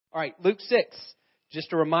All right, Luke 6. Just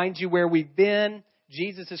to remind you where we've been,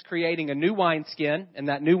 Jesus is creating a new wineskin, and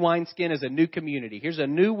that new wineskin is a new community. Here's a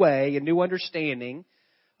new way, a new understanding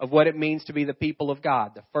of what it means to be the people of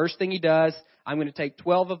God. The first thing he does, I'm going to take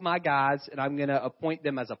 12 of my guys, and I'm going to appoint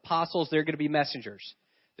them as apostles. They're going to be messengers.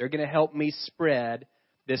 They're going to help me spread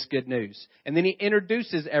this good news. And then he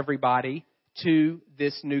introduces everybody to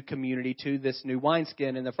this new community, to this new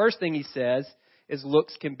wineskin. And the first thing he says is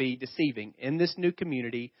looks can be deceiving. In this new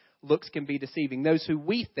community, looks can be deceiving. Those who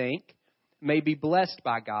we think may be blessed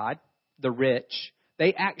by God, the rich,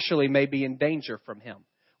 they actually may be in danger from him.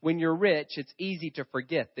 When you're rich, it's easy to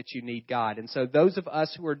forget that you need God. And so those of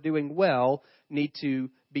us who are doing well need to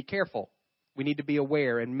be careful. We need to be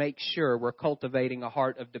aware and make sure we're cultivating a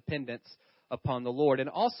heart of dependence upon the Lord. And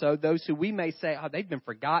also those who we may say, oh, they've been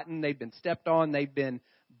forgotten, they've been stepped on, they've been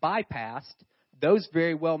bypassed. Those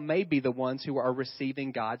very well may be the ones who are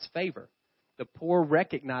receiving God's favor. The poor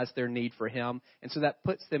recognize their need for him, and so that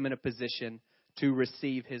puts them in a position to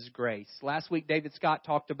receive his grace. Last week, David Scott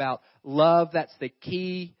talked about love. That's the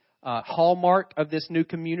key hallmark of this new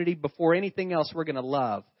community. Before anything else, we're going to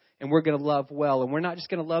love, and we're going to love well. And we're not just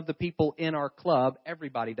going to love the people in our club.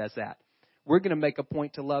 Everybody does that. We're going to make a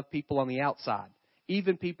point to love people on the outside,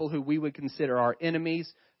 even people who we would consider our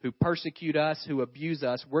enemies, who persecute us, who abuse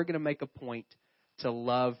us. We're going to make a point to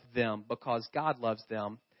love them because God loves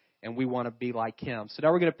them, and we want to be like him. So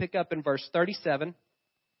now we're going to pick up in verse 37.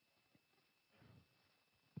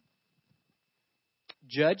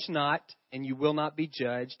 Judge not, and you will not be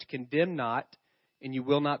judged. Condemn not, and you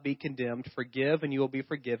will not be condemned. Forgive, and you will be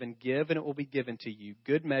forgiven. Give, and it will be given to you.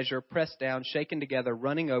 Good measure, pressed down, shaken together,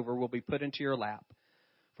 running over, will be put into your lap.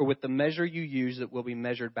 For with the measure you use, it will be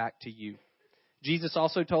measured back to you. Jesus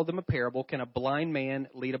also told them a parable. Can a blind man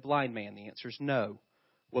lead a blind man? The answer is no.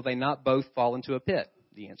 Will they not both fall into a pit?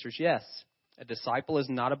 The answer is yes. A disciple is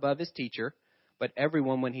not above his teacher, but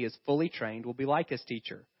everyone, when he is fully trained, will be like his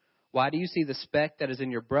teacher. Why do you see the speck that is in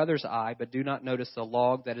your brother's eye, but do not notice the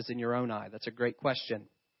log that is in your own eye? That's a great question.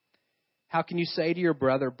 How can you say to your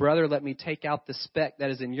brother, brother, let me take out the speck that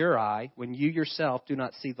is in your eye, when you yourself do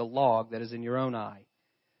not see the log that is in your own eye?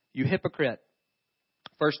 You hypocrite.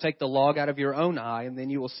 First take the log out of your own eye, and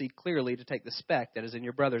then you will see clearly to take the speck that is in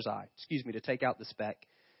your brother's eye. To take out the speck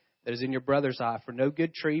that is in your brother's eye. For no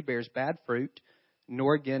good tree bears bad fruit,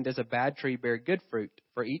 nor again does a bad tree bear good fruit.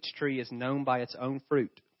 For each tree is known by its own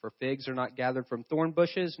fruit. For figs are not gathered from thorn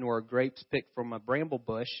bushes, nor are grapes picked from a bramble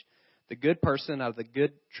bush. The good person out of the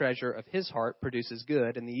good treasure of his heart produces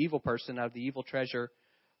good, and the evil person out of the evil treasure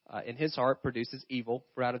in his heart produces evil.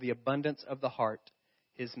 For out of the abundance of the heart,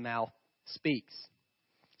 his mouth speaks.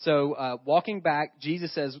 So walking back,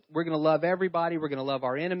 Jesus says we're going to love everybody. We're going to love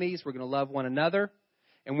our enemies. We're going to love one another.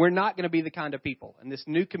 And we're not going to be the kind of people, in this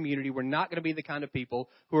new community, we're not going to be the kind of people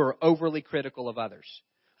who are overly critical of others.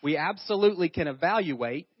 We absolutely can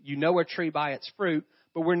evaluate, you know a tree by its fruit,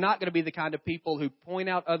 but we're not going to be the kind of people who point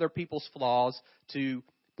out other people's flaws to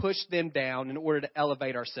push them down in order to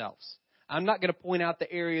elevate ourselves. I'm not going to point out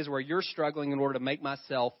the areas where you're struggling in order to make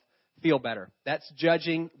myself feel better. That's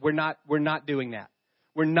judging. We're not doing that.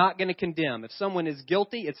 We're not going to condemn. If someone is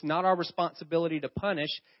guilty, it's not our responsibility to punish.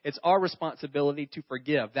 It's our responsibility to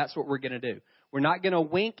forgive. That's what we're going to do. We're not going to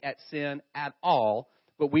wink at sin at all,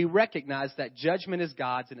 but we recognize that judgment is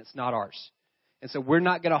God's and it's not ours. And so we're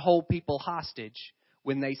not going to hold people hostage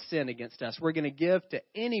when they sin against us. We're going to give to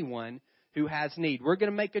anyone who has need. We're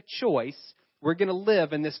going to make a choice. We're going to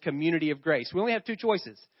live in this community of grace. We only have two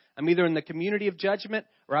choices. I'm either in the community of judgment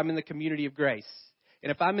or I'm in the community of grace.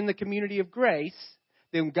 And if I'm in the community of grace,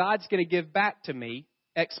 then God's going to give back to me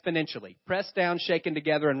exponentially, pressed down, shaken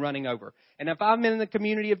together, and running over. And if I'm in the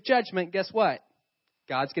community of judgment, guess what?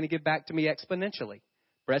 God's going to give back to me exponentially,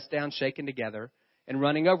 pressed down, shaken together, and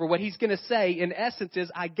running over. What he's going to say, in essence,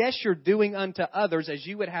 is, I guess you're doing unto others as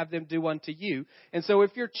you would have them do unto you. And so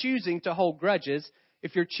if you're choosing to hold grudges,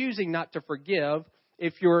 if you're choosing not to forgive,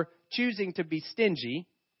 if you're choosing to be stingy,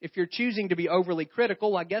 if you're choosing to be overly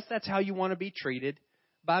critical, I guess that's how you want to be treated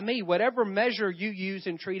by me. Whatever measure you use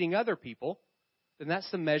in treating other people, then that's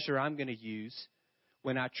the measure I'm going to use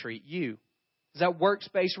when I treat you. Is that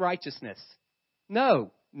works-based righteousness?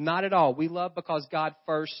 No, not at all. We love because God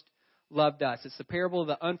first loved us. It's the parable of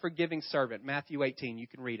the unforgiving servant, Matthew 18. You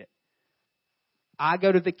can read it. I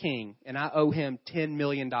go to the king and I owe him $10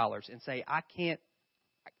 million and say, I can't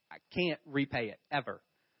repay it ever.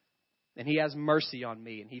 And he has mercy on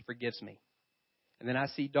me and he forgives me. And then I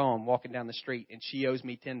see Dawn walking down the street, and she owes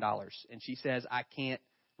me $10. And she says, I can't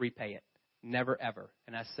repay it. Never, ever.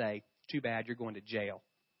 And I say, too bad, you're going to jail.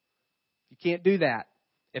 You can't do that.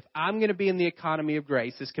 If I'm going to be in the economy of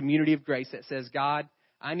grace, this community of grace that says, God,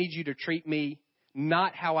 I need you to treat me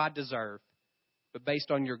not how I deserve, but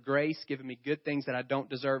based on your grace, giving me good things that I don't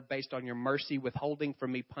deserve, based on your mercy, withholding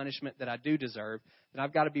from me punishment that I do deserve, then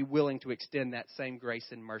I've got to be willing to extend that same grace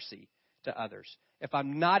and mercy to others. If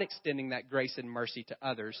I'm not extending that grace and mercy to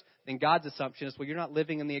others, then God's assumption is, well, you're not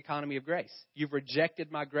living in the economy of grace. You've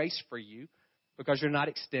rejected my grace for you because you're not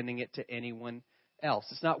extending it to anyone else.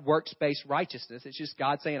 It's not works-based righteousness. It's just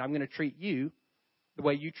God saying, I'm going to treat you the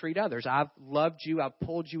way you treat others. I've loved you. I've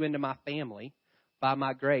pulled you into my family by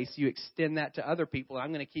my grace. You extend that to other people, and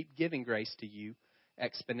I'm going to keep giving grace to you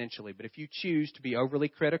exponentially. But if you choose to be overly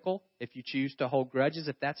critical, if you choose to hold grudges,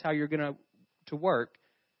 if that's how you're going to work,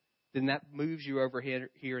 then that moves you over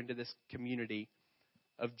here into this community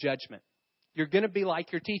of judgment. You're going to be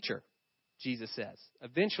like your teacher, Jesus says.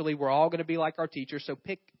 Eventually, we're all going to be like our teacher, so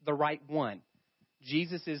pick the right one.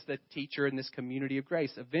 Jesus is the teacher in this community of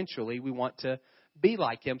grace. Eventually, we want to be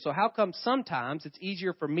like him. So how come sometimes it's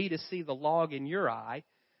easier for me to see the log in your eye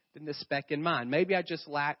than the speck in mine? Maybe I just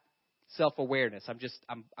lack self-awareness.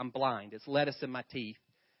 I'm blind. It's lettuce in my teeth.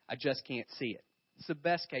 I just can't see it. It's the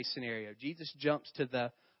best case scenario. Jesus jumps to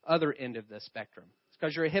the other end of the spectrum. It's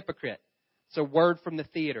because you're a hypocrite. It's a word from the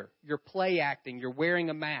theater. You're play acting. You're wearing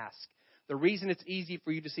a mask. The reason it's easy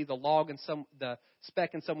for you to see the log in the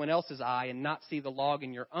speck in someone else's eye and not see the log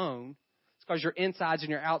in your own, it's because your insides and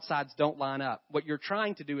your outsides don't line up. What you're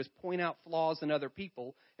trying to do is point out flaws in other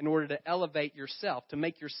people in order to elevate yourself, to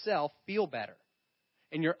make yourself feel better.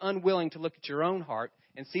 And you're unwilling to look at your own heart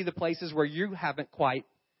and see the places where you haven't quite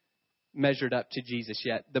measured up to Jesus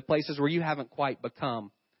yet, the places where you haven't quite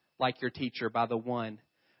become like your teacher by the one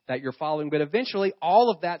that you're following. But eventually,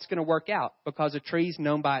 all of that's going to work out because a tree's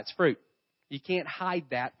known by its fruit. You can't hide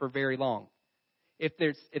that for very long. If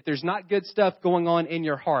there's not good stuff going on in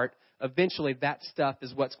your heart, eventually that stuff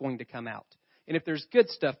is what's going to come out. And if there's good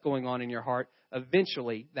stuff going on in your heart,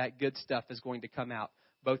 eventually that good stuff is going to come out,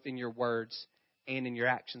 both in your words and in your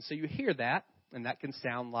actions. So you hear that, and that can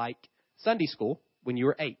sound like Sunday school when you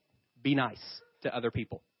were 8. Be nice to other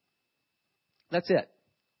people. That's it.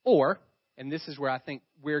 Or, and this is where I think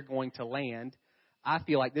we're going to land, I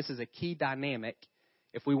feel like this is a key dynamic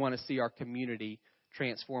if we want to see our community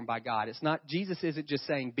transformed by God. It's not, Jesus isn't just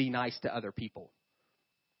saying be nice to other people.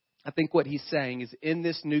 I think what he's saying is in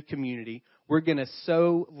this new community, we're going to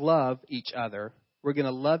so love each other. We're going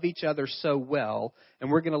to love each other so well, and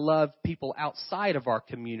we're going to love people outside of our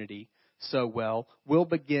community so well, we'll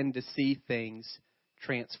begin to see things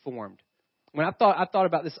transformed. When I thought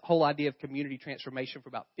about this whole idea of community transformation for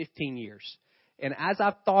about 15 years. And as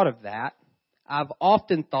I've thought of that, I've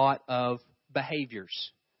often thought of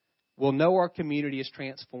behaviors. We'll know our community is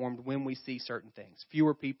transformed when we see certain things.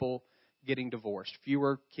 Fewer people getting divorced,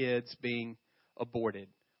 fewer kids being aborted,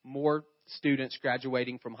 more students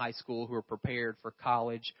graduating from high school who are prepared for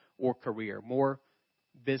college or career, more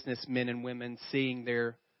businessmen and women seeing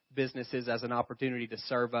their businesses as an opportunity to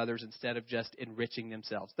serve others instead of just enriching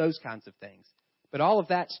themselves, those kinds of things. But all of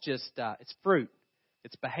that's just, it's fruit,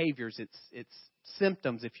 it's behaviors, it's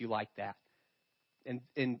symptoms, if you like that. And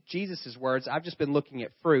in Jesus' words, I've just been looking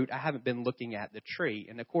at fruit. I haven't been looking at the tree.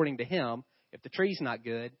 And according to him, if the tree's not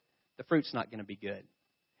good, the fruit's not going to be good.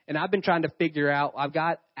 And I've been trying to figure out, I've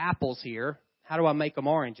got apples here. How do I make them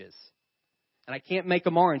oranges? And I can't make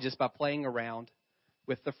them oranges by playing around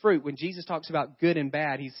with the fruit. When Jesus talks about good and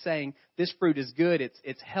bad, he's saying this fruit is good,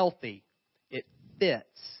 it's healthy, it fits,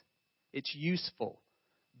 it's useful.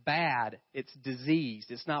 Bad, it's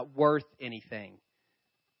diseased, it's not worth anything.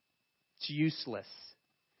 It's useless.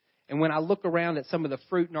 And when I look around at some of the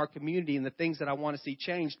fruit in our community and the things that I want to see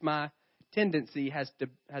changed, my tendency has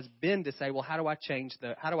been to say, well, how do I change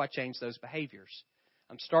those behaviors?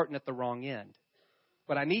 I'm starting at the wrong end.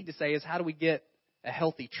 What I need to say is, how do we get a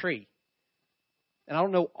healthy tree? And I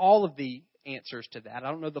don't know all of the answers to that.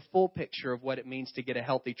 I don't know the full picture of what it means to get a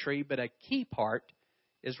healthy tree, but a key part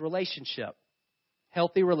is relationship.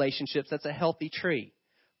 Healthy relationships, that's a healthy tree.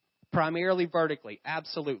 Primarily vertically,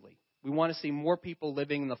 absolutely. We want to see more people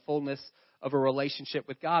living in the fullness of a relationship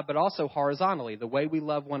with God, but also horizontally, the way we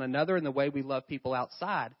love one another and the way we love people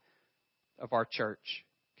outside of our church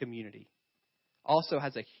community also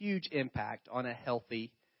has a huge impact on a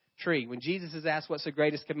healthy tree. When Jesus is asked what's the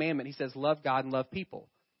greatest commandment, he says love God and love people.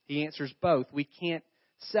 He answers both. We can't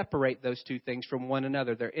separate those two things from one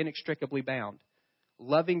another. They're inextricably bound.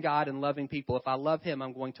 Loving God and loving people. If I love him,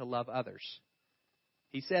 I'm going to love others.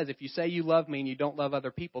 He says, if you say you love me and you don't love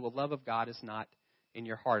other people, the love of God is not in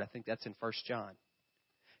your heart. I think that's in 1 John.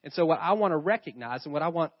 And so what I want to recognize and what I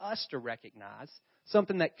want us to recognize,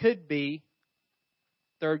 something that could be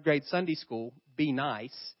third grade Sunday school, be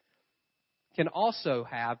nice, can also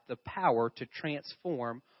have the power to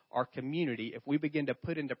transform our community if we begin to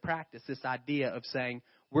put into practice this idea of saying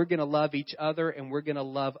we're going to love each other and we're going to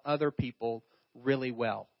love other people really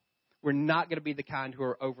well. We're not going to be the kind who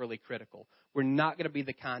are overly critical. We're not going to be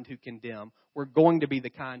the kind who condemn. We're going to be the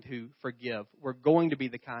kind who forgive. We're going to be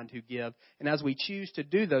the kind who give. And as we choose to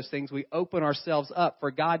do those things, we open ourselves up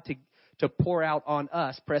for God to pour out on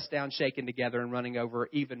us, pressed down, shaken together, and running over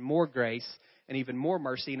even more grace and even more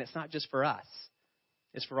mercy. And it's not just for us.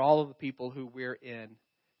 It's for all of the people who we're in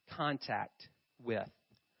contact with.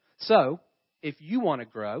 So, if you want to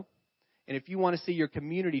grow, and if you want to see your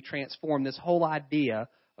community transform, this whole idea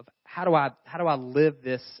of how do I live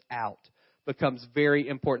this out becomes very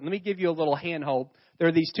important. Let me give you a little handhold. There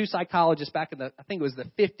are these two psychologists back in I think it was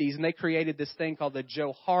the 50s, and they created this thing called the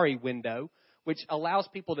Johari window, which allows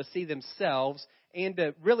people to see themselves and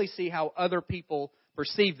to really see how other people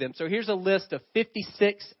perceive them. So here's a list of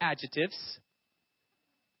 56 adjectives.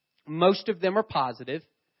 Most of them are positive.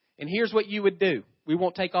 And here's what you would do. We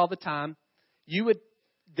won't take all the time. You would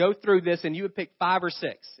go through this and you would pick 5 or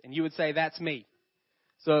 6. And you would say, that's me.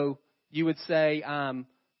 So you would say, I'm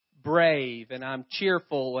brave and I'm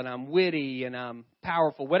cheerful and I'm witty and I'm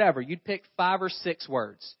powerful, whatever. You'd pick 5 or 6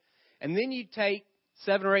 words. And then you'd take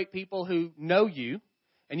 7 or 8 people who know you.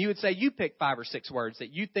 And you would say, you pick 5 or 6 words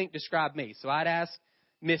that you think describe me. So I'd ask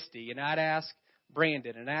Misty and I'd ask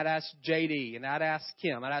Brandon, and I'd ask JD, and I'd ask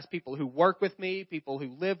Kim. I'd ask people who work with me, people who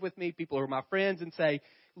live with me, people who are my friends, and say,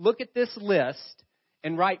 look at this list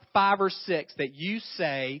and write 5 or 6 that you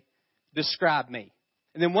say describe me.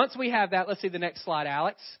 And then once we have that, let's see the next slide,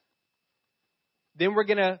 Alex. Then we're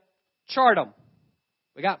going to chart them.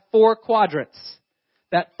 We got 4 quadrants.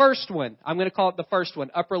 That first one, I'm going to call it the first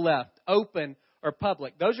one, upper left, open or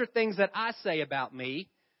public. Those are things that I say about me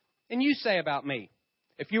and you say about me.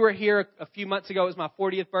 If you were here a few months ago, it was my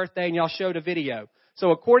 40th birthday, and y'all showed a video.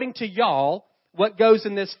 So according to y'all, what goes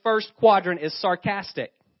in this first quadrant is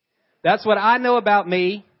sarcastic. That's what I know about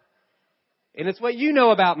me, and it's what you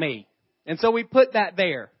know about me. And so we put that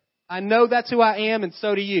there. I know that's who I am, and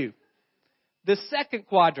so do you. The second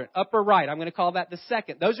quadrant, upper right, I'm going to call that the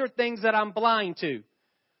second. Those are things that I'm blind to.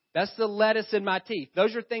 That's the lettuce in my teeth.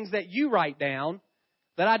 Those are things that you write down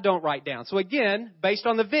that I don't write down. So again, based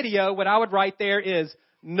on the video, what I would write there is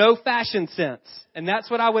no fashion sense. And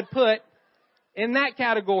that's what I would put in that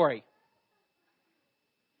category.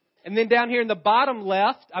 And then down here in the bottom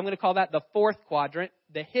left, I'm going to call that the fourth quadrant,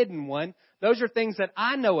 the hidden one. Those are things that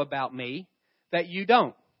I know about me that you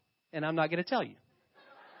don't. And I'm not going to tell you.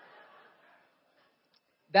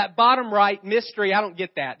 That bottom right, mystery, I don't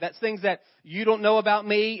get that. That's things that you don't know about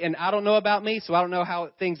me and I don't know about me, so I don't know how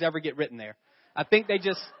things ever get written there. I think they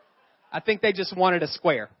just wanted a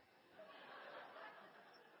square.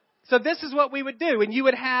 So this is what we would do, and you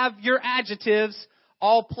would have your adjectives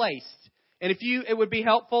all placed. And it would be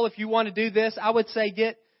helpful if you want to do this, I would say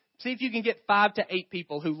see if you can get 5 to 8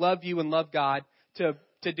 people who love you and love God to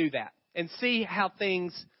do that. And see how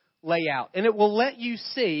things lay out. And it will let you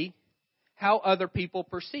see how other people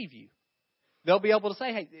perceive you. They'll be able to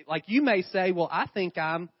say, hey, like you may say, well, I think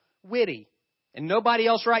I'm witty. And nobody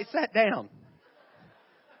else writes that down.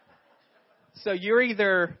 So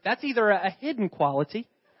that's either a hidden quality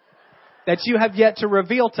that you have yet to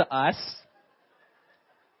reveal to us,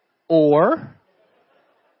 or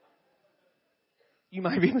you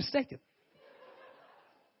might be mistaken.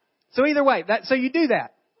 So either way, so you do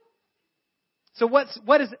that. So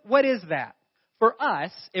what is that? For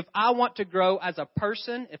us, if I want to grow as a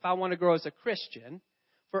person, if I want to grow as a Christian,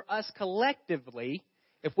 for us collectively,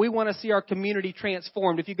 if we want to see our community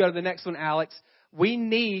transformed, if you go to the next one, Alex, we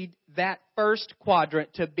need that first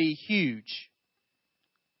quadrant to be huge.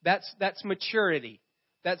 That's maturity.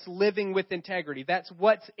 That's living with integrity. That's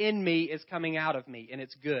what's in me is coming out of me, and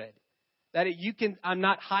it's good. I'm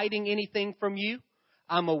not hiding anything from you.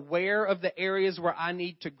 I'm aware of the areas where I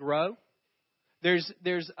need to grow.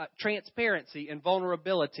 There's transparency and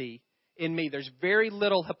vulnerability in me. There's very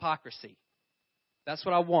little hypocrisy. That's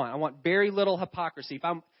what I want. I want very little hypocrisy.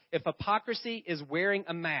 If hypocrisy is wearing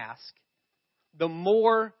a mask, the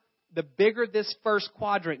bigger this first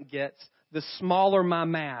quadrant gets, the smaller my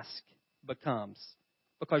mask becomes.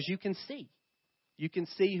 Because you can see. You can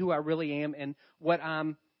see who I really am, and what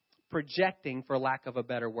I'm projecting, for lack of a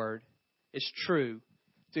better word, is true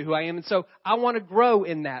to who I am. And so I want to grow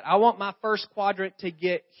in that. I want my first quadrant to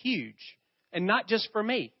get huge. And not just for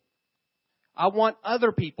me. I want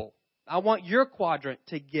other people. I want your quadrant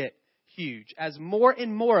to get huge. As more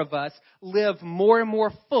and more of us live more and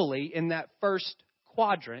more fully in that first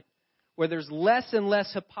quadrant, where there's less and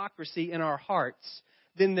less hypocrisy in our hearts,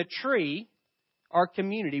 then the tree our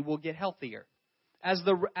community will get healthier. As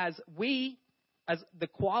the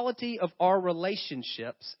quality of our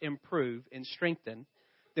relationships improve and strengthen,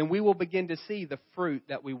 then we will begin to see the fruit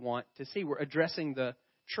that we want to see. We're addressing the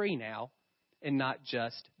tree now and not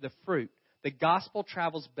just the fruit. The gospel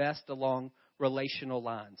travels best along relational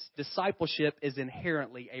lines. Discipleship is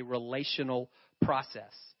inherently a relational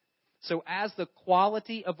process. So as the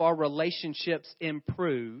quality of our relationships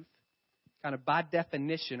improve, kind of by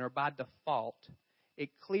definition or by default, it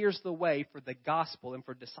clears the way for the gospel and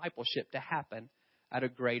for discipleship to happen at a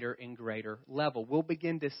greater and greater level. We'll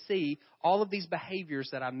begin to see all of these behaviors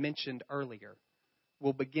that I mentioned earlier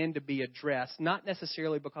will begin to be addressed, not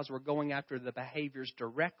necessarily because we're going after the behaviors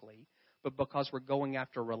directly, but because we're going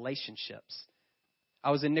after relationships. I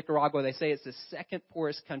was in Nicaragua. They say it's the second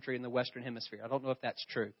poorest country in the Western Hemisphere. I don't know if that's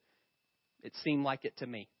true. It seemed like it to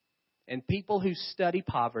me. And people who study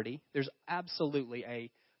poverty, there's absolutely a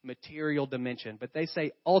material dimension, but they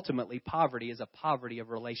say ultimately poverty is a poverty of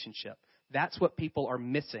relationship. That's what people are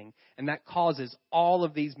missing, and that causes all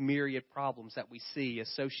of these myriad problems that we see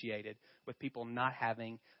associated with people not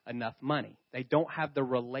having enough money. They don't have the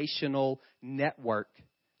relational network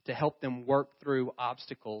to help them work through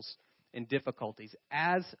obstacles and difficulties.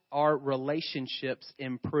 As our relationships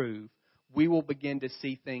improve, we will begin to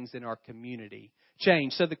see things in our community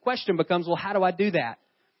change. So the question becomes, well, how do I do that?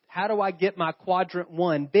 How do I get my quadrant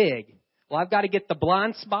 1 big? Well, I've got to get the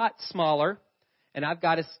blind spot smaller, and I've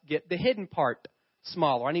got to get the hidden part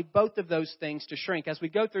smaller. I need both of those things to shrink. As we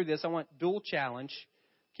go through this, I want dual challenge.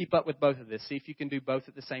 Keep up with both of this. See if you can do both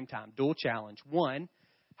at the same time. Dual challenge. 1,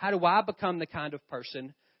 how do I become the kind of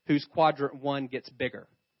person whose quadrant 1 gets bigger?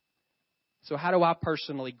 So how do I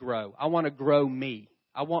personally grow? I want to grow me.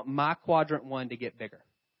 I want my quadrant 1 to get bigger.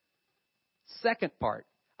 Second part,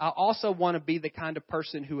 I also want to be the kind of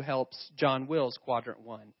person who helps John Will's quadrant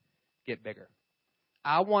 1 get bigger.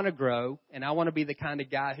 I want to grow, and I want to be the kind of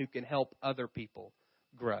guy who can help other people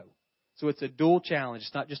grow. So it's a dual challenge.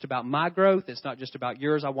 It's not just about my growth. It's not just about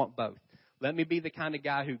yours. I want both. Let me be the kind of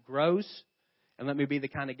guy who grows, and let me be the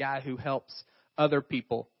kind of guy who helps other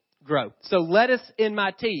people grow. So lettuce in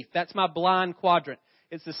my teeth. That's my blind quadrant.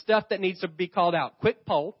 It's the stuff that needs to be called out. Quick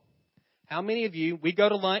poll. How many of you, we go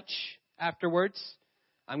to lunch afterwards.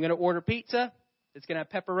 I'm going to order pizza. It's going to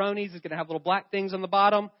have pepperonis. It's going to have little black things on the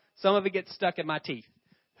bottom. Some of it gets stuck in my teeth.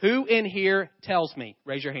 Who in here tells me?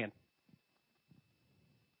 Raise your hand.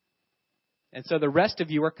 And so the rest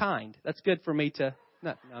of you are kind. That's good for me to...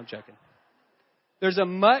 No, I'm joking. There's a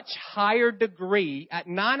much higher degree. At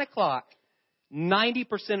 9 o'clock,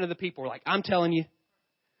 90% of the people are like, I'm telling you.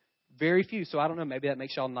 Very few. So I don't know. Maybe that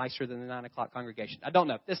makes y'all nicer than the 9 o'clock congregation. I don't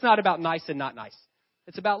know. It's not about nice and not nice.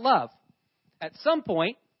 It's about love. At some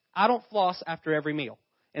point, I don't floss after every meal.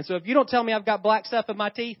 And so if you don't tell me I've got black stuff in my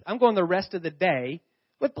teeth, I'm going the rest of the day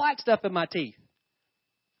with black stuff in my teeth.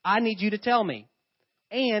 I need you to tell me.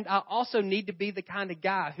 And I also need to be the kind of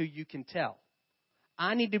guy who you can tell.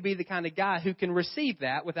 I need to be the kind of guy who can receive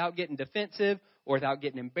that without getting defensive or without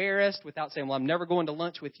getting embarrassed, without saying, well, I'm never going to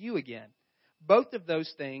lunch with you again. Both of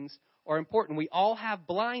those things are important. We all have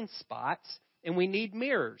blind spots, and we need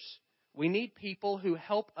mirrors. We need people who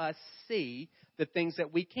help us see the things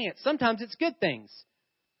that we can't. Sometimes it's good things.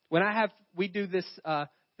 We do this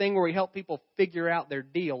thing where we help people figure out their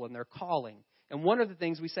deal and their calling. And one of the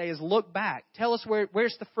things we say is look back. Tell us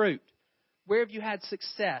where's the fruit? Where have you had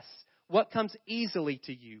success? What comes easily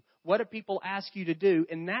to you? What do people ask you to do?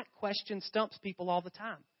 And that question stumps people all the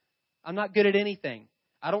time. I'm not good at anything.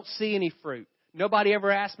 I don't see any fruit. Nobody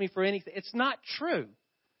ever asked me for anything. It's not true.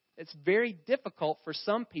 It's very difficult for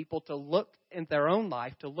some people to look in their own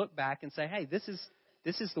life, to look back and say, hey, this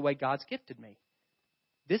is the way God's gifted me.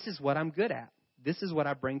 This is what I'm good at. This is what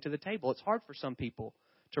I bring to the table. It's hard for some people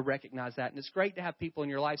to recognize that. And it's great to have people in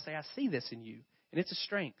your life say, I see this in you. And it's a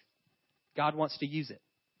strength. God wants to use it.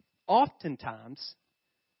 Oftentimes,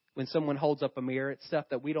 when someone holds up a mirror, it's stuff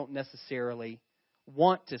that we don't necessarily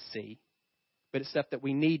want to see, but it's stuff that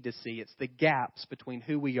we need to see. It's the gaps between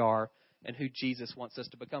who we are and who Jesus wants us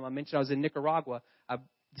to become. I mentioned I was in Nicaragua. The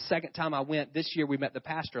second time I went, this year we met the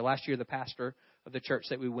pastor. Last year, the pastor of the church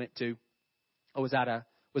that we went to was out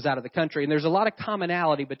of the country. And there's a lot of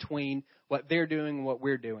commonality between what they're doing and what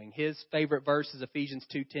we're doing. His favorite verse is Ephesians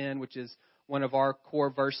 2:10, which is one of our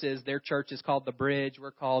core verses. Their church is called The Bridge.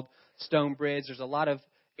 We're called Stone Bridge. There's a lot of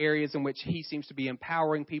areas in which he seems to be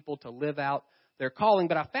empowering people to live out their calling.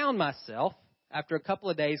 But I found myself, after a couple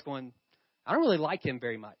of days, going, I don't really like him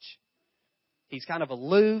very much. He's kind of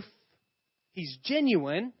aloof. He's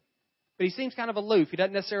genuine, but he seems kind of aloof. He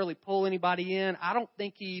doesn't necessarily pull anybody in. I don't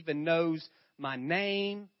think he even knows my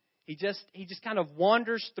name. He just kind of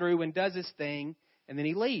wanders through and does his thing, and then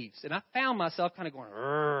he leaves. And I found myself kind of going,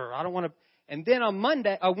 I don't want to. And then on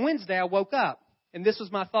Wednesday, I woke up, and this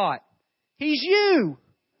was my thought. He's you.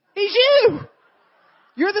 He's you.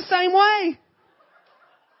 You're the same way.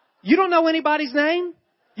 You don't know anybody's name.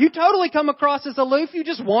 You totally come across as aloof. You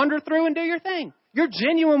just wander through and do your thing. You're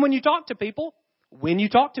genuine when you talk to people. When you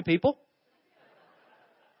talk to people.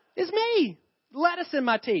 It's me. Lettuce in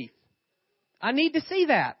my teeth. I need to see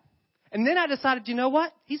that. And then I decided, you know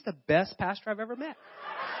what? He's the best pastor I've ever met.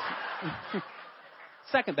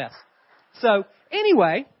 Second best. So,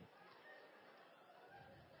 anyway,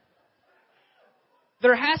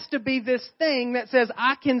 there has to be this thing that says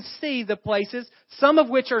I can see the places, some of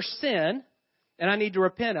which are sin, and I need to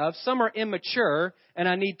repent of. Some are immature, and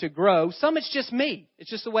I need to grow. Some it's just me. It's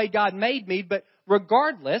just the way God made me. But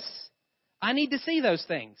regardless, I need to see those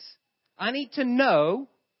things. I need to know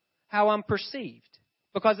how I'm perceived,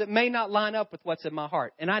 because it may not line up with what's in my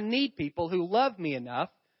heart. And I need people who love me enough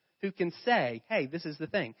who can say, hey, this is the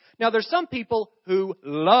thing. Now, there's some people who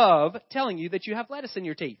love telling you that you have lettuce in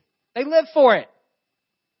your teeth. They live for it.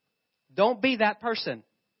 Don't be that person.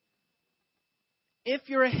 If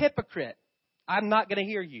you're a hypocrite, I'm not going to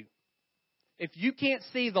hear you. If you can't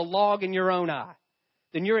see the log in your own eye,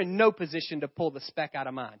 then you're in no position to pull the speck out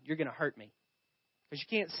of mine. You're going to hurt me because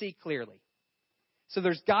you can't see clearly. So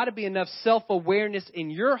there's got to be enough self-awareness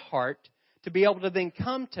in your heart to be able to then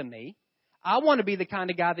come to me. I want to be the kind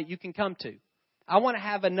of guy that you can come to. I want to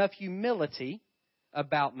have enough humility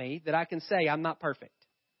about me that I can say I'm not perfect.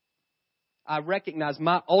 I recognize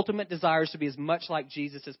my ultimate desire is to be as much like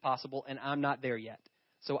Jesus as possible, and I'm not there yet.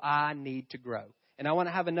 So I need to grow. And I want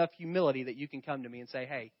to have enough humility that you can come to me and say,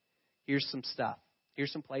 hey, here's some stuff.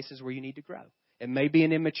 Here's some places where you need to grow. It may be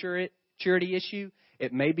an immaturity issue.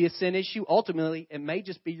 It may be a sin issue. Ultimately, it may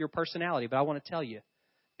just be your personality. But I want to tell you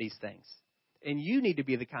these things. And you need to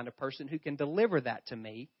be the kind of person who can deliver that to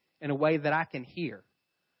me in a way that I can hear.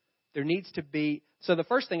 There needs to be. So the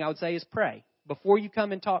first thing I would say is pray. Before you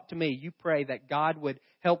come and talk to me, you pray that God would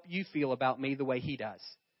help you feel about me the way He does.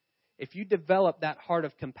 If you develop that heart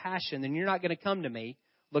of compassion, then you're not going to come to me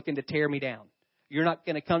looking to tear me down. You're not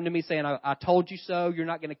going to come to me saying, I told you so. You're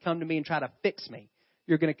not going to come to me and try to fix me.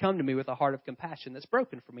 You're going to come to me with a heart of compassion that's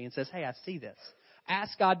broken for me and says, hey, I see this.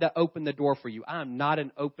 Ask God to open the door for you. I'm not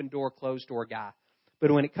an open door, closed door guy.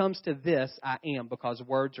 But when it comes to this, I am, because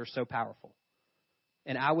words are so powerful.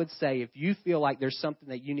 And I would say if you feel like there's something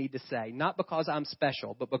that you need to say, not because I'm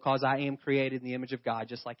special, but because I am created in the image of God,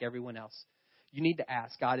 just like everyone else, you need to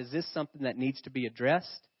ask, God, is this something that needs to be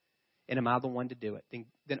addressed? And am I the one to do it?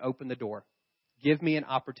 Then open the door. Give me an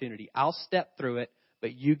opportunity. I'll step through it,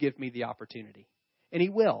 but you give me the opportunity. And He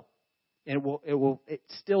will. And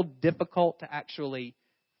it's still difficult to actually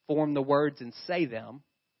form the words and say them.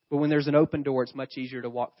 But when there's an open door, it's much easier to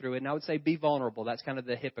walk through it. And I would say be vulnerable. That's kind of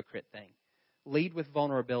the hypocrite thing. Lead with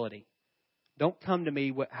vulnerability. Don't come to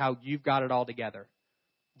me with how you've got it all together.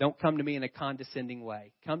 Don't come to me in a condescending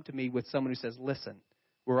way. Come to me with someone who says, listen,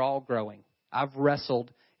 we're all growing. I've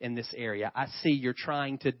wrestled in this area. I see you're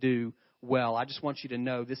trying to do well. I just want you to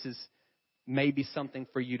know this is maybe something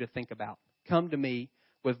for you to think about. Come to me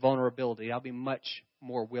with vulnerability. I'll be much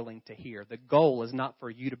more willing to hear. The goal is not for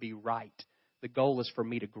you to be right. The goal is for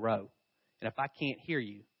me to grow. And if I can't hear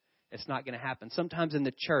you, it's not going to happen. Sometimes in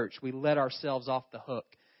the church, we let ourselves off the hook.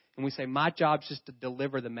 And we say, my job is just to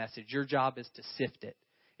deliver the message. Your job is to sift it.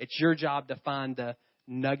 It's your job to find the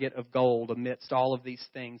nugget of gold amidst all of these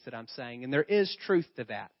things that I'm saying. And there is truth to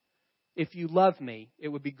that. If you love me, it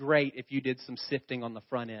would be great if you did some sifting on the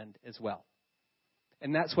front end as well.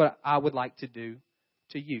 And that's what I would like to do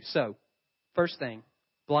to you. So, first thing,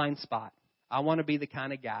 blind spot. I want to be the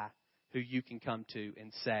kind of guy who you can come to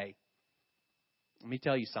and say, let me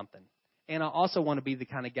tell you something. And I also want to be the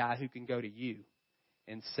kind of guy who can go to you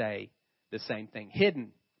and say the same thing.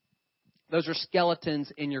 Hidden. Those are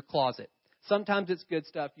skeletons in your closet. Sometimes it's good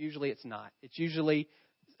stuff. Usually it's not. It's usually,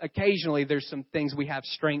 occasionally there's some things we have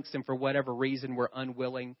strengths and for whatever reason we're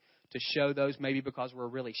unwilling to show those. Maybe because we're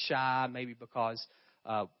really shy. Maybe because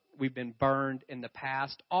we've been burned in the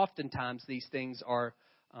past. Oftentimes these things are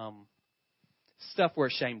stuff we're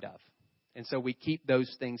ashamed of. And so we keep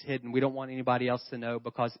those things hidden. We don't want anybody else to know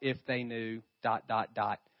because if they knew, ...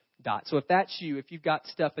 So if that's you, if you've got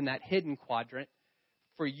stuff in that hidden quadrant,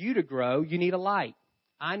 for you to grow, you need a light.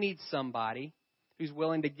 I need somebody who's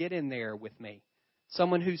willing to get in there with me.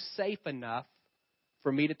 Someone who's safe enough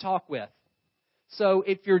for me to talk with. So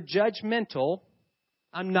if you're judgmental,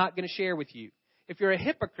 I'm not going to share with you. If you're a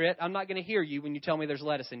hypocrite, I'm not going to hear you when you tell me there's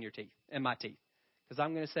lettuce in your teeth, in my teeth. Because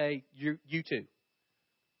I'm going to say, you too.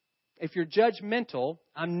 If you're judgmental,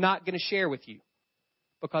 I'm not going to share with you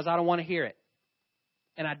because I don't want to hear it.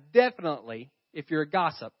 And I definitely, if you're a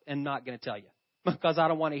gossip, am not going to tell you because I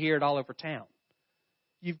don't want to hear it all over town.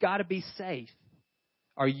 You've got to be safe.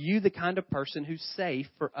 Are you the kind of person who's safe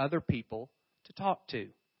for other people to talk to?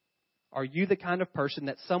 Are you the kind of person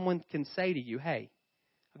that someone can say to you, hey,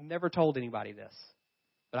 I've never told anybody this,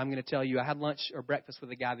 but I'm going to tell you, I had lunch or breakfast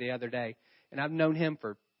with a guy the other day, and I've known him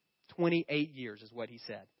for 28 years is what he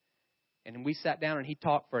said. And we sat down and he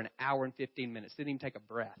talked for an hour and 15 minutes. Didn't even take a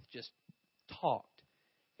breath, just talked.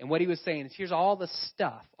 And what he was saying is, here's all the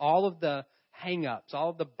stuff, all of the hang-ups, all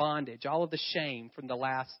of the bondage, all of the shame from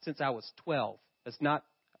since I was 12.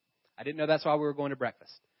 I didn't know that's why we were going to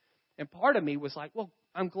breakfast. And part of me was like, well,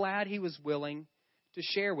 I'm glad he was willing to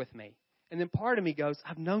share with me. And then part of me goes,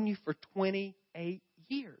 I've known you for 28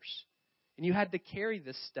 years. And you had to carry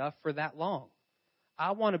this stuff for that long.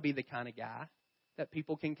 I want to be the kind of guy that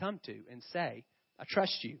people can come to and say, I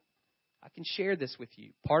trust you. I can share this with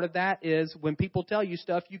you. Part of that is when people tell you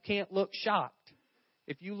stuff, you can't look shocked.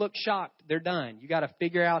 If you look shocked, they're done. You got to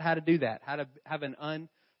figure out how to do that, how to have an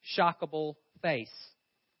unshockable face.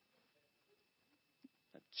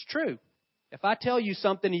 It's true. If I tell you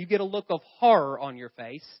something and you get a look of horror on your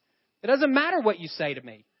face, it doesn't matter what you say to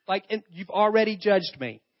me. You've already judged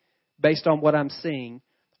me based on what I'm seeing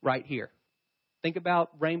right here. Think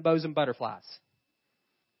about rainbows and butterflies.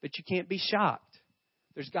 But you can't be shocked.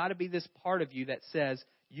 There's got to be this part of you that says,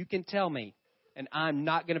 you can tell me, and I'm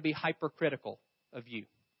not going to be hypercritical of you.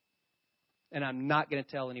 And I'm not going to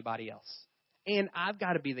tell anybody else. And I've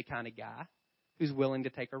got to be the kind of guy who's willing to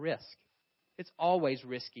take a risk. It's always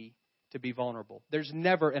risky to be vulnerable. There's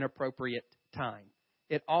never an appropriate time.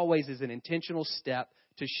 It always is an intentional step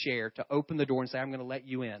to share, to open the door and say, I'm going to let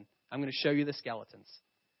you in. I'm going to show you the skeletons.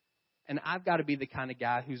 And I've got to be the kind of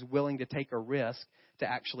guy who's willing to take a risk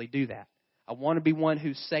to actually do that. I want to be one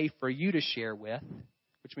who's safe for you to share with,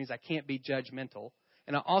 which means I can't be judgmental.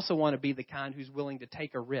 And I also want to be the kind who's willing to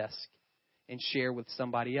take a risk and share with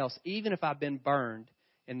somebody else, even if I've been burned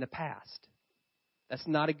in the past. That's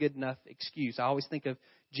not a good enough excuse. I always think of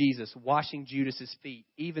Jesus washing Judas's feet,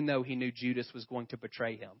 even though he knew Judas was going to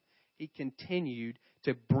betray him. He continued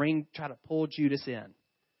to try to pull Judas in.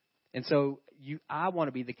 And so I want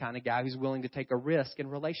to be the kind of guy who's willing to take a risk in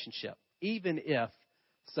relationship, even if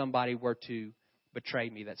somebody were to betray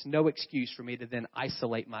me. That's no excuse for me to then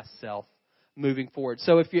isolate myself moving forward.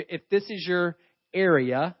 So if this is your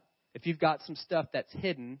area, if you've got some stuff that's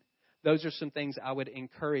hidden, those are some things I would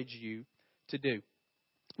encourage you to do.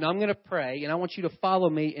 Now I'm going to pray, and I want you to follow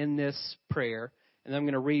me in this prayer, and I'm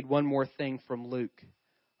going to read one more thing from Luke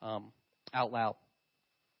out loud.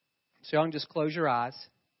 So y'all can just close your eyes.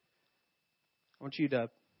 I want you to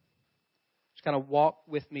just kind of walk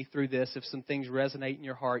with me through this. If some things resonate in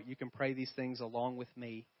your heart, you can pray these things along with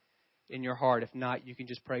me in your heart. If not, you can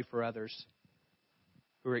just pray for others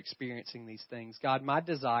who are experiencing these things. God, my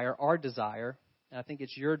desire, our desire, and I think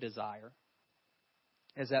it's your desire,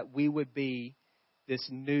 is that we would be this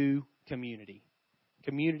new community.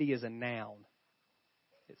 Community is a noun.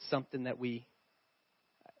 It's something that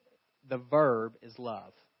the verb is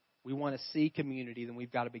love. We want to see community, then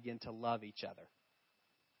we've got to begin to love each other.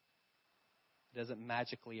 It doesn't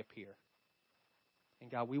magically appear.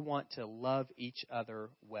 And God, we want to love each other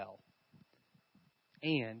well.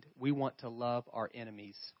 And we want to love our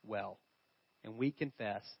enemies well. And we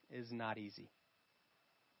confess it is not easy.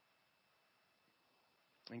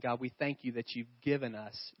 And God, we thank you that you've given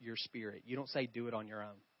us your Spirit. You don't say do it on your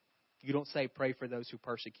own. You don't say pray for those who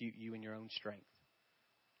persecute you in your own strength.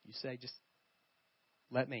 You say just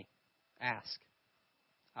let me. Ask.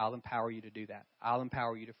 I'll empower you to do that. I'll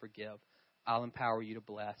empower you to forgive. I'll empower you to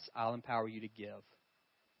bless. I'll empower you to give.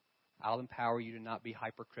 I'll empower you to not be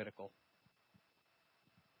hypercritical.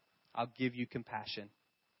 I'll give you compassion.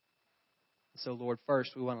 So, Lord,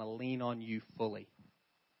 first we want to lean on you fully.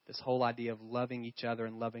 This whole idea of loving each other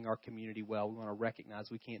and loving our community well, we want to recognize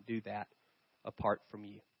we can't do that apart from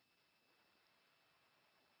you.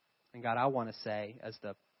 And God, I want to say, as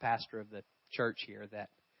the pastor of the church here, that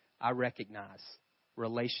I recognize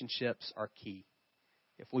relationships are key.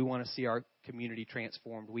 If we want to see our community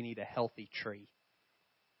transformed, we need a healthy tree.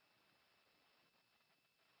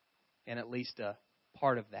 And at least a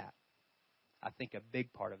part of that, I think a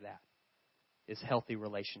big part of that, is healthy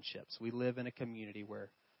relationships. We live in a community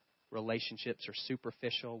where relationships are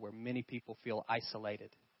superficial, where many people feel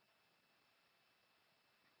isolated.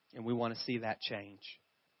 And we want to see that change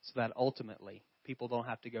so that ultimately people don't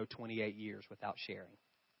have to go 28 years without sharing.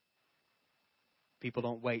 People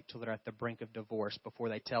don't wait till they're at the brink of divorce before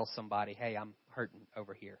they tell somebody, hey, I'm hurting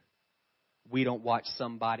over here. we don't watch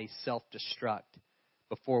somebody self-destruct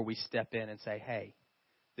before we step in and say, hey,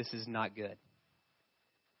 this is not good.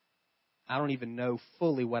 I don't even know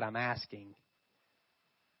fully what I'm asking.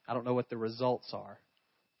 I don't know what the results are.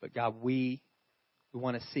 But God, we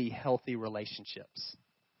want to see healthy relationships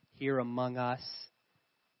here among us,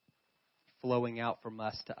 flowing out from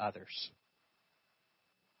us to others.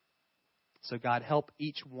 So God, help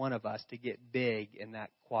each one of us to get big in that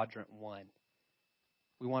quadrant 1.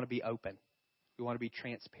 We want to be open. We want to be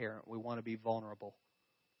transparent. We want to be vulnerable.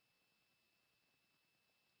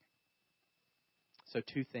 So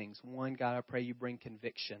 2 things. 1, God, I pray you bring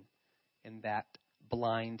conviction in that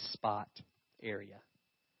blind spot area.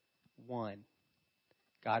 1,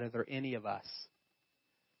 God, are there any of us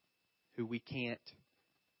who we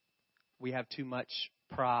have too much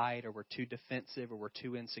pride, or we're too defensive, or we're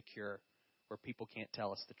too insecure, where people can't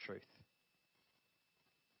tell us the truth?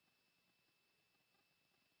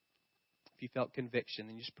 If you felt conviction,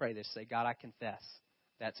 then you just pray this. Say, God, I confess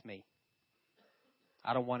that's me.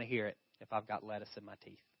 I don't want to hear it if I've got lettuce in my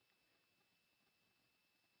teeth.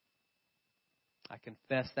 I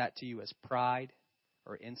confess that to you as pride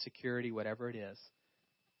or insecurity, whatever it is.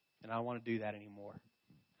 And I don't want to do that anymore.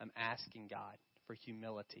 I'm asking God for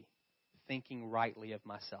humility, thinking rightly of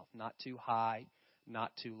myself, not too high,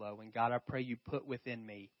 not too low. And God, I pray you put within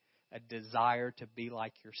me a desire to be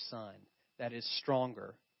like your Son that is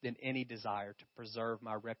stronger than any desire to preserve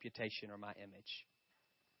my reputation or my image.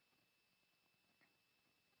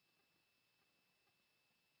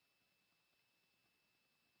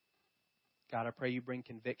 God, I pray you bring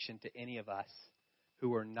conviction to any of us who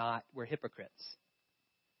we're hypocrites.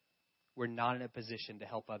 We're not in a position to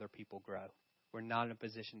help other people grow. We're not in a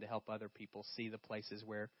position to help other people see the places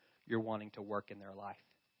where you're wanting to work in their life.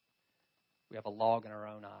 We have a log in our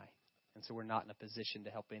own eye, and so we're not in a position to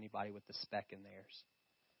help anybody with the speck in theirs.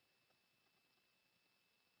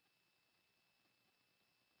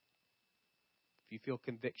 If you feel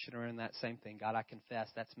conviction or in that same thing, God, I confess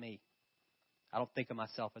that's me. I don't think of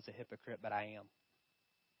myself as a hypocrite, but I am.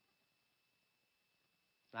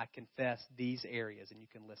 And I confess these areas, and you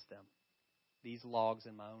can list them, these logs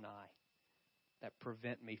in my own eye that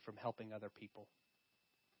prevent me from helping other people.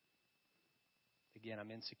 Again,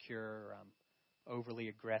 I'm insecure, I'm overly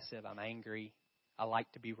aggressive, I'm angry, I like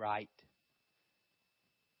to be right.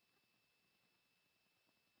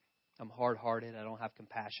 I'm hard-hearted, I don't have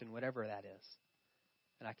compassion, whatever that is.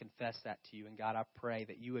 And I confess that to you. And God, I pray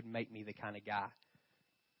that you would make me the kind of guy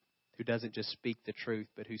who doesn't just speak the truth,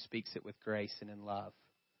 but who speaks it with grace and in love.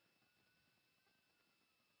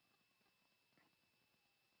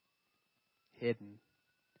 Hidden.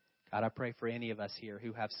 God, I pray for any of us here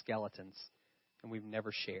who have skeletons and we've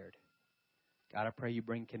never shared. God, I pray you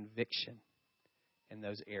bring conviction in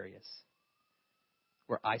those areas.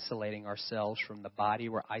 We're isolating ourselves from the body.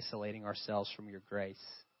 We're isolating ourselves from your grace.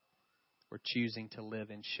 We're choosing to live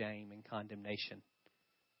in shame and condemnation.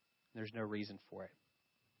 There's no reason for it.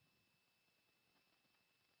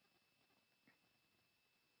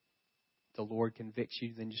 The Lord convicts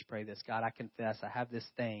you, then just pray this. God, I confess I have this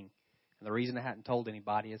thing. And the reason I hadn't told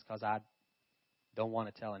anybody is because I don't want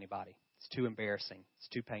to tell anybody. It's too embarrassing. It's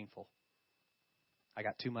too painful. I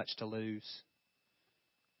got too much to lose.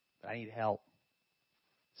 But I need help.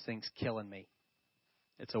 This thing's killing me.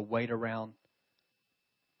 It's a weight around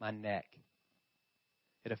my neck.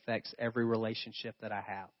 It affects every relationship that I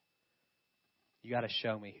have. You got to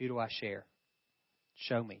show me. Who do I share?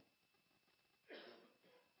 Show me.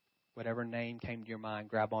 Whatever name came to your mind,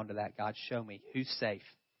 grab onto that. God, show me. Who's safe?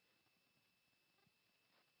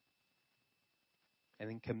 And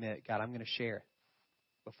then commit. God, I'm going to share it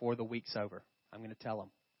before the week's over. I'm going to tell them.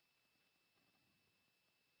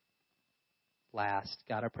 Last,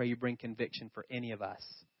 God, I pray you bring conviction for any of us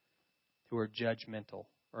who are judgmental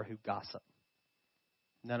or who gossip.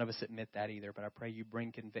 None of us admit that either, but I pray you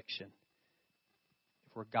bring conviction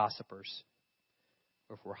if we're gossipers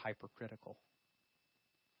or if we're hypercritical.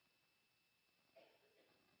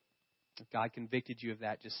 If God convicted you of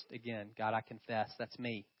that, just again, God, I confess, that's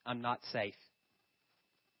me. I'm not safe.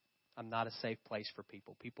 I'm not a safe place for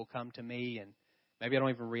people. People come to me and maybe I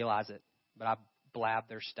don't even realize it, but I blab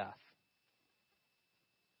their stuff.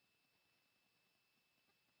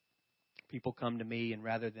 People come to me and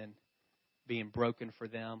rather than being broken for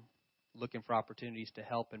them, looking for opportunities to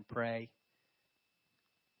help and pray,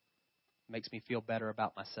 makes me feel better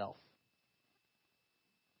about myself.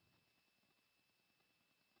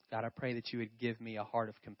 God, I pray that you would give me a heart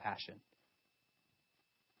of compassion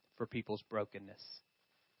for people's brokenness.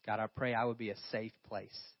 God, I pray I would be a safe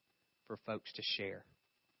place for folks to share.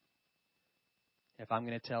 If I'm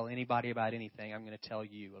going to tell anybody about anything, I'm going to tell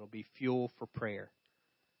you. It'll be fuel for prayer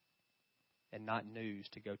and not news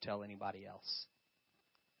to go tell anybody else.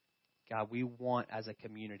 God, we want as a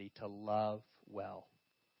community to love well.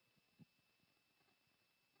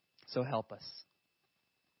 So help us.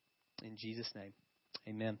 In Jesus' name,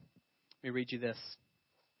 amen. Let me read you this.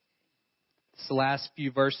 It's the last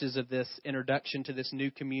few verses of this introduction to this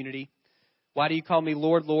new community. Why do you call me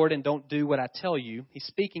Lord, Lord, and don't do what I tell you? He's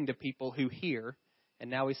speaking to people who hear, and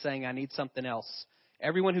now he's saying, I need something else.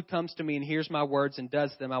 Everyone who comes to me and hears my words and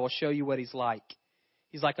does them, I will show you what he's like.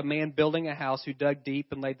 He's like a man building a house who dug deep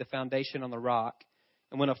and laid the foundation on the rock.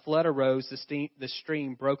 And when a flood arose, the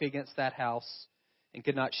stream broke against that house and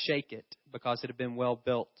could not shake it because it had been well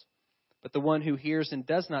built. But the one who hears and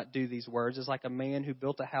does not do these words is like a man who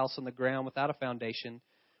built a house on the ground without a foundation.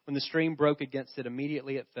 When the stream broke against it,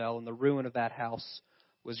 immediately it fell, and the ruin of that house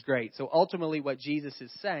was great. So ultimately what Jesus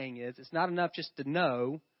is saying is it's not enough just to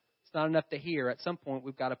know. It's not enough to hear. At some point,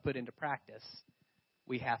 we've got to put into practice.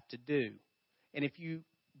 We have to do. And if you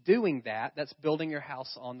doing that, that's building your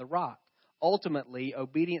house on the rock. Ultimately,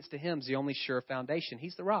 obedience to him is the only sure foundation.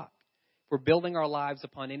 He's the rock. If we're building our lives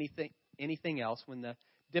upon anything else, when the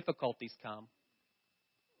difficulties come,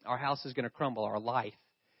 our house is going to crumble. Our life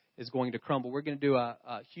is going to crumble. We're going to do a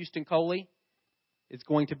Houston Coley is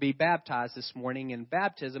going to be baptized this morning, and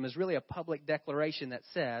baptism is really a public declaration that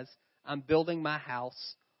says, I'm building my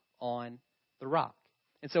house on the rock.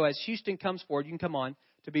 And so as Houston comes forward, you can come on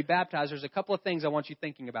to be baptized. There's a couple of things I want you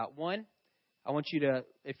thinking about. One, I want you to,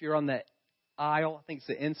 if you're on the aisle, I think it's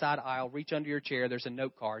the inside aisle, reach under your chair. There's a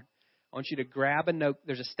note card. I want you to grab a note.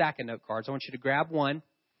 There's a stack of note cards. I want you to grab one,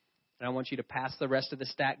 and I want you to pass the rest of the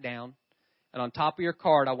stack down. And on top of your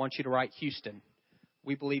card, I want you to write Houston.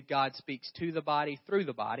 We believe God speaks to the body through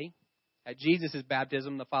the body. At Jesus'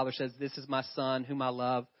 baptism, the Father says, this is my Son whom I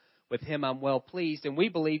love. With him I'm well pleased. And we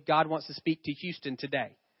believe God wants to speak to Houston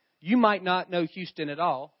today. You might not know Houston at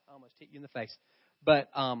all. I almost hit you in the face. But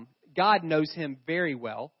God knows him very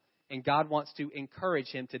well. And God wants to encourage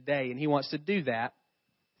him today. And he wants to do that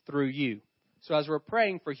through you. So as we're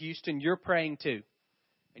praying for Houston, you're praying too.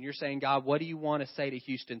 And you're saying, God, what do you want to say to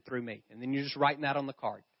Houston through me? And then you're just writing that on the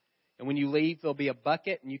card. And when you leave, there'll be a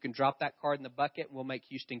bucket, and you can drop that card in the bucket, and we'll make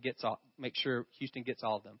sure Houston gets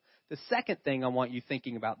all of them. The second thing I want you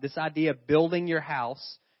thinking about, this idea of building your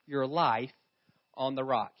house, your life, on the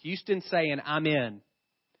rock. Houston's saying, I'm in.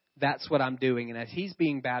 That's what I'm doing. And as he's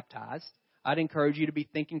being baptized, I'd encourage you to be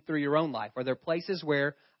thinking through your own life. Are there places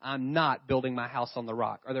where I'm not building my house on the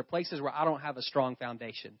rock? Are there places where I don't have a strong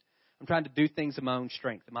foundation? I'm trying to do things in my own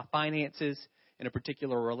strength. In my finances, in a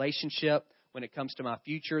particular relationship, when it comes to my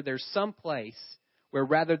future, there's some place where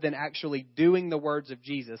rather than actually doing the words of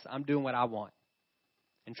Jesus, I'm doing what I want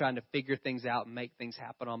and trying to figure things out and make things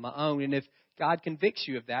happen on my own. And if God convicts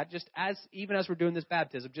you of that, even as we're doing this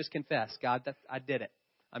baptism, just confess, God, I did it.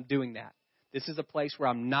 I'm doing that. This is a place where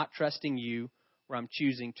I'm not trusting you, where I'm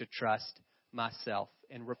choosing to trust myself,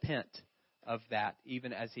 and repent of that,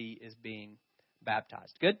 even as he is being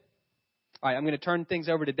baptized. Good? All right, I'm going to turn things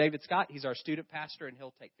over to David Scott. He's our student pastor, and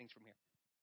he'll take things from here.